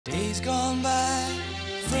Days gone by,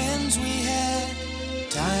 friends we had,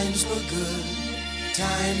 times were good,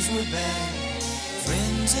 times were bad.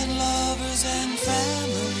 Friends and lovers and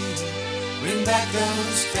family, bring back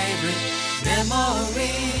those favorite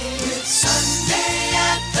memories. With Sunday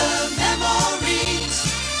at the Memories,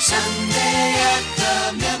 Sunday at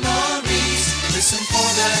the Memories. Listen for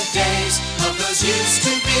the days of those used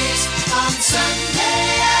to be's on Sunday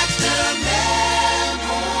at the Memories.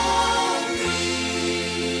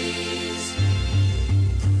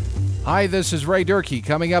 Hi, this is Ray Durkee.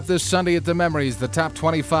 Coming up this Sunday at the Memories, the top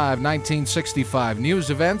 25 1965 news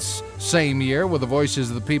events, same year, with the voices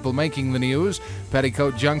of the people making the news.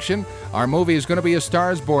 Petticoat Junction. Our movie is going to be A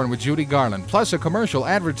Star is Born with Judy Garland, plus a commercial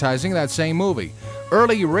advertising that same movie.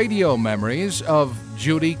 Early radio memories of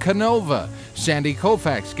Judy Canova. Sandy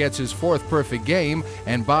Koufax gets his fourth perfect game,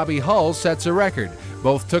 and Bobby Hull sets a record.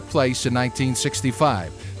 Both took place in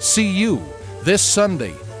 1965. See you this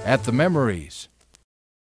Sunday at the Memories.